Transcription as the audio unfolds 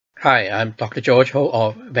Hi, I'm Dr. George Ho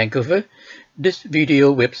of Vancouver. This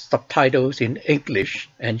video with subtitles in English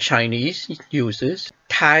and Chinese uses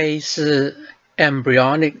Taixi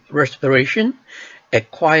embryonic respiration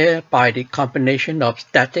acquired by the combination of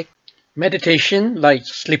static meditation like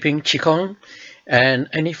sleeping qigong and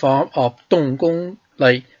any form of gong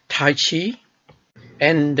like Taixi,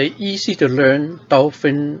 and the easy to learn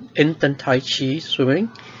Dolphin instant Taixi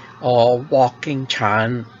swimming or walking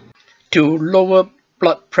Chan to lower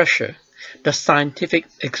blood pressure. The scientific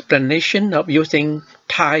explanation of using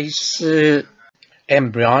Taixi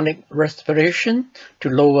embryonic respiration to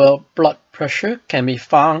lower blood pressure can be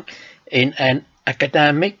found in an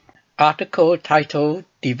academic article titled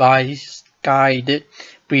Device-Guided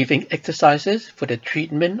Breathing Exercises for the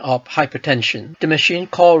Treatment of Hypertension. The machine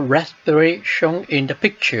called Respirate shown in the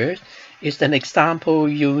picture is an example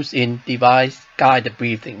used in device-guided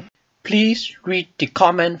breathing. Please read the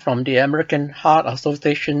comment from the American Heart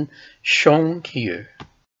Association shown here.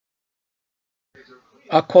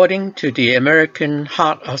 According to the American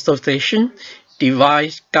Heart Association,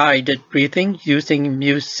 device-guided breathing using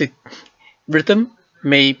music rhythm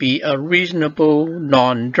may be a reasonable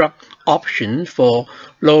non-drug option for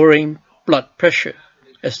lowering blood pressure,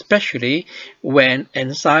 especially when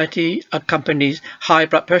anxiety accompanies high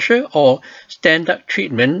blood pressure or standard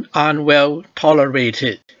treatment aren't well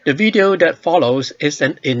tolerated. The video that follows is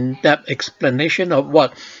an in-depth explanation of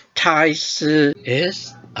what Taixi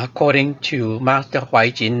is, according to Master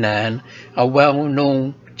Huaijin Nan, a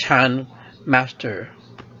well-known Chan master.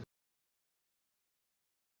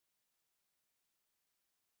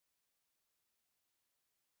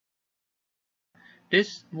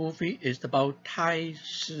 This movie is about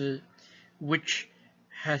Taixi, which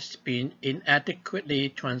has been inadequately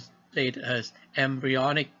translated as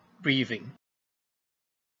embryonic breathing.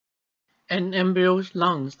 An embryo's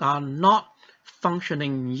lungs are not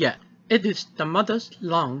functioning yet. It is the mother's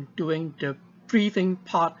lung doing the breathing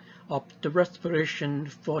part of the respiration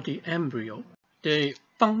for the embryo. The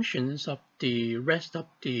functions of the rest of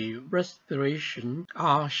the respiration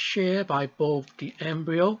are shared by both the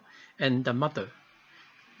embryo and the mother.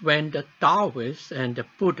 When the Taoists and the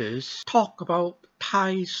Buddhists talk about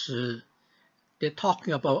Taixi, they're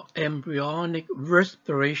talking about embryonic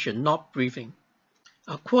respiration, not breathing.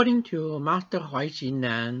 According to Master Huaijin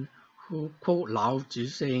Nan, who quote Lao Tzu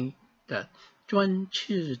saying that 专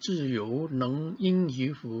气自由能因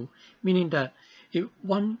于福, meaning that if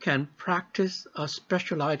one can practice a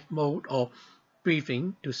specialized mode of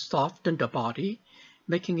breathing to soften the body,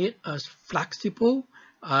 making it as flexible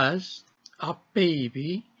as a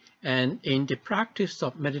baby, and in the practice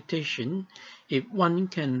of meditation, if one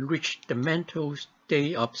can reach the mental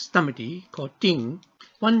state of samadhi called ting,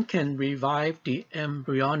 one can revive the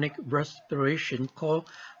embryonic respiration called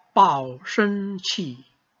保生气,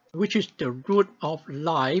 which is the root of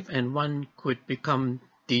life, and one could become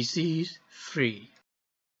disease-free.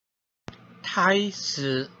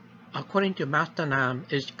 Taixi, according to Master Nam,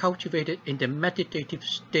 is cultivated in the meditative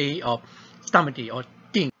state of samadhi or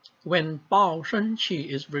ting, when 保生气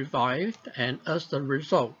is revived, and as a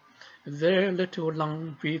result, very little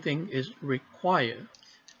lung breathing is required.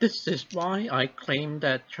 This is why I claim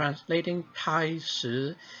that translating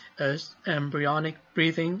Taixi as embryonic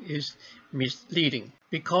breathing is misleading,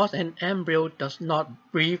 because an embryo does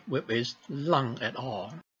not breathe with its lung at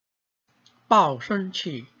all. 保生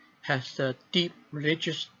气 has a deep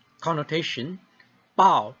religious connotation.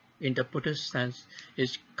 保, in the Buddhist sense,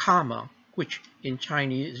 is karma, which in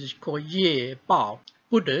Chinese is called 业报.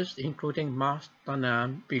 Buddhists, including Master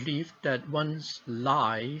Nan, believe that one's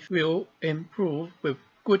life will improve with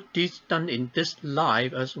good deeds done in this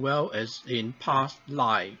life as well as in past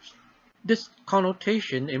lives. This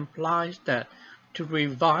connotation implies that to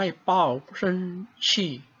revive 保生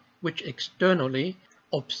气, which externally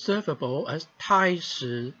observable as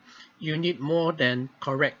Taixi, you need more than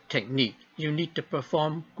correct technique. You need to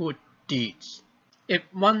perform good deeds. If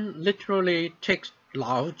one literally takes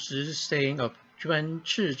Lao Tzu's saying of 专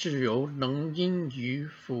气自由能因于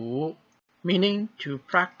福, meaning to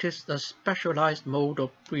practice a specialized mode of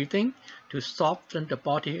breathing to soften the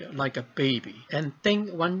body like a baby, and think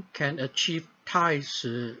one can achieve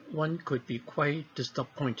Taixi, one could be quite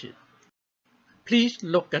disappointed. Please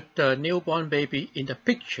look at the newborn baby in the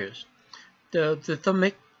pictures. The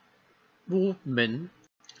rhythmic movement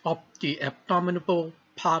of the abdominal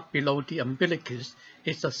part below the umbilicus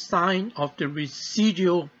is a sign of the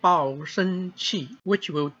residual 保生气, which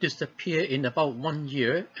will disappear in about 1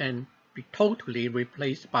 year and be totally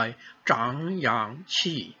replaced by 长养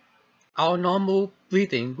气. Our normal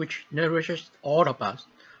breathing, which nourishes all of us,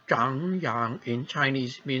 长养 in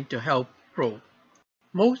Chinese means to help grow.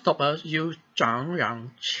 Most of us use Chan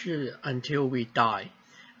Qi until we die,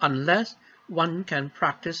 unless one can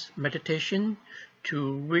practice meditation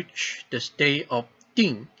to reach the state of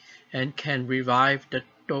Ding and can revive the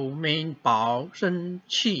domain Bao Shen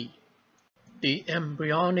Qi. The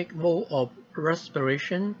embryonic mode of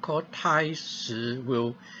respiration called Taixi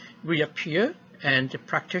will reappear, and the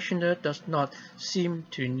practitioner does not seem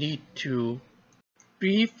to need to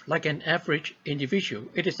breathe like an average individual.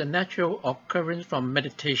 It is a natural occurrence from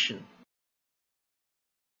meditation.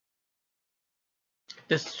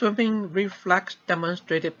 The swimming reflex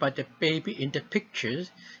demonstrated by the baby in the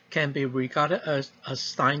pictures can be regarded as a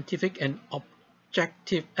scientific and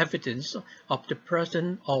objective evidence of the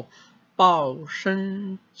presence of Bao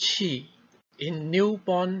Shen Qi in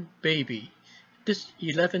newborn baby. This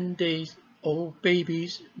 11 days old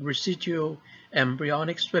baby's residual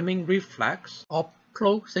embryonic swimming reflex of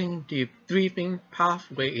closing the breathing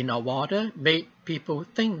pathway in the water made people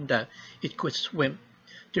think that it could swim.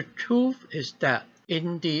 The truth is that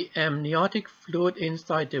in the amniotic fluid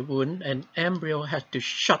inside the womb, an embryo has to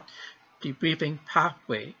shut the breathing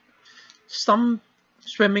pathway. Some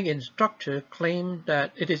swimming instructors claim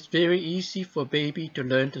that it is very easy for baby to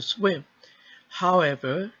learn to swim.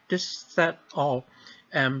 However, this set of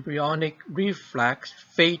embryonic reflex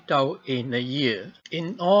fade out in a year.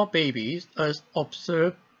 In all babies, as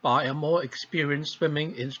observed by a more experienced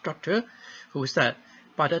swimming instructor who said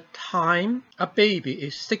by the time a baby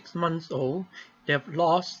is 6 months old, they have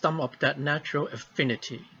lost some of that natural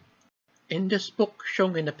affinity. In this book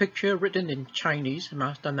shown in the picture written in Chinese,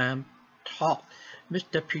 Master Nam taught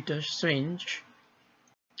Mr. Peter Strange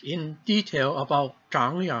in detail about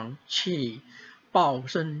Chan Qi, Bao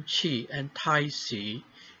Shen Qi, and Taixi,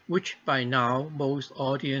 which by now most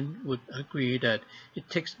audience would agree that it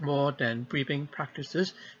takes more than breathing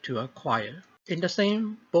practices to acquire. In the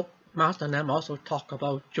same book, Master Nam also talked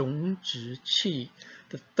about Zhong Zhi Qi,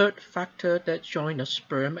 the third factor that joins a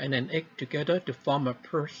sperm and an egg together to form a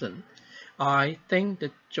person. I think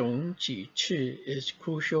that Zhong Ji Qi is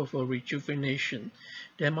crucial for rejuvenation.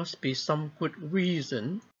 There must be some good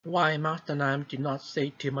reason why Master Nam did not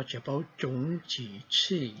say too much about Zhong Ji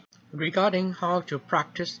Qi. Regarding how to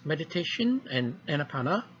practice meditation and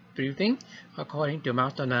Anapana breathing, according to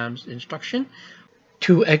Master Nam's instruction,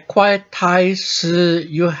 to acquire Taixi,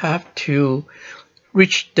 you have to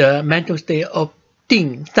reach the mental state of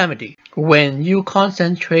Ding Samadhi. When you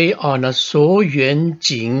concentrate on a So Yuan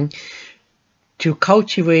Jing, to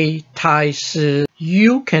cultivate Taixi,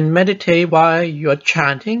 you can meditate while you're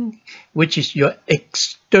chanting, which is your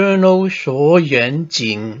external So Yuan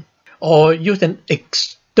Jing, or use an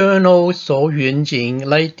external So Yuan Jing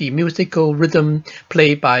like the musical rhythm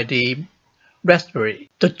played by the raspberry.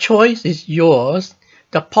 The choice is yours.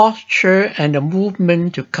 The posture and the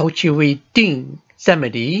movement to cultivate Ding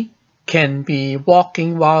Samadhi can be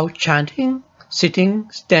walking while chanting,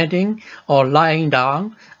 sitting, standing, or lying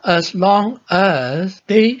down, as long as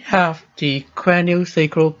they have the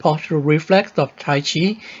CranioSacral postural reflex of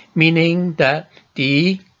Taixi, meaning that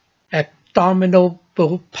the abdominal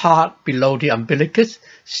part below the umbilicus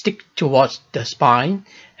sticks towards the spine,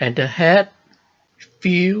 and the head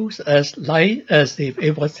feels as light as if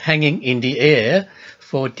it was hanging in the air.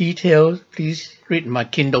 For details, please read my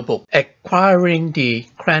Kindle book, Acquiring the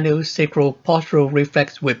CranioSacral Postural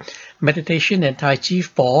Reflex with Meditation and Tai Chi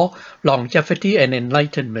for Longevity and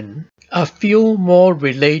Enlightenment. A few more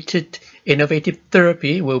related innovative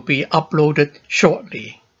therapy will be uploaded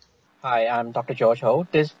shortly. Hi, I'm Dr. George Ho.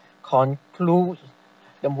 This concludes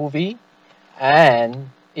the movie, and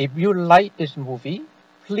if you like this movie,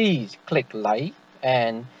 please click like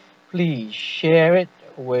and please share it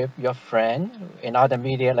with your friend in other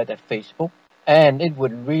media like that Facebook, and it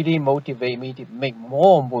would really motivate me to make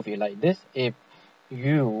more movies like this if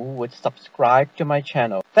you would subscribe to my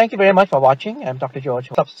channel. Thank you very much for watching. I'm Dr. George.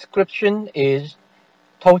 Subscription is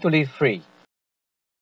totally free.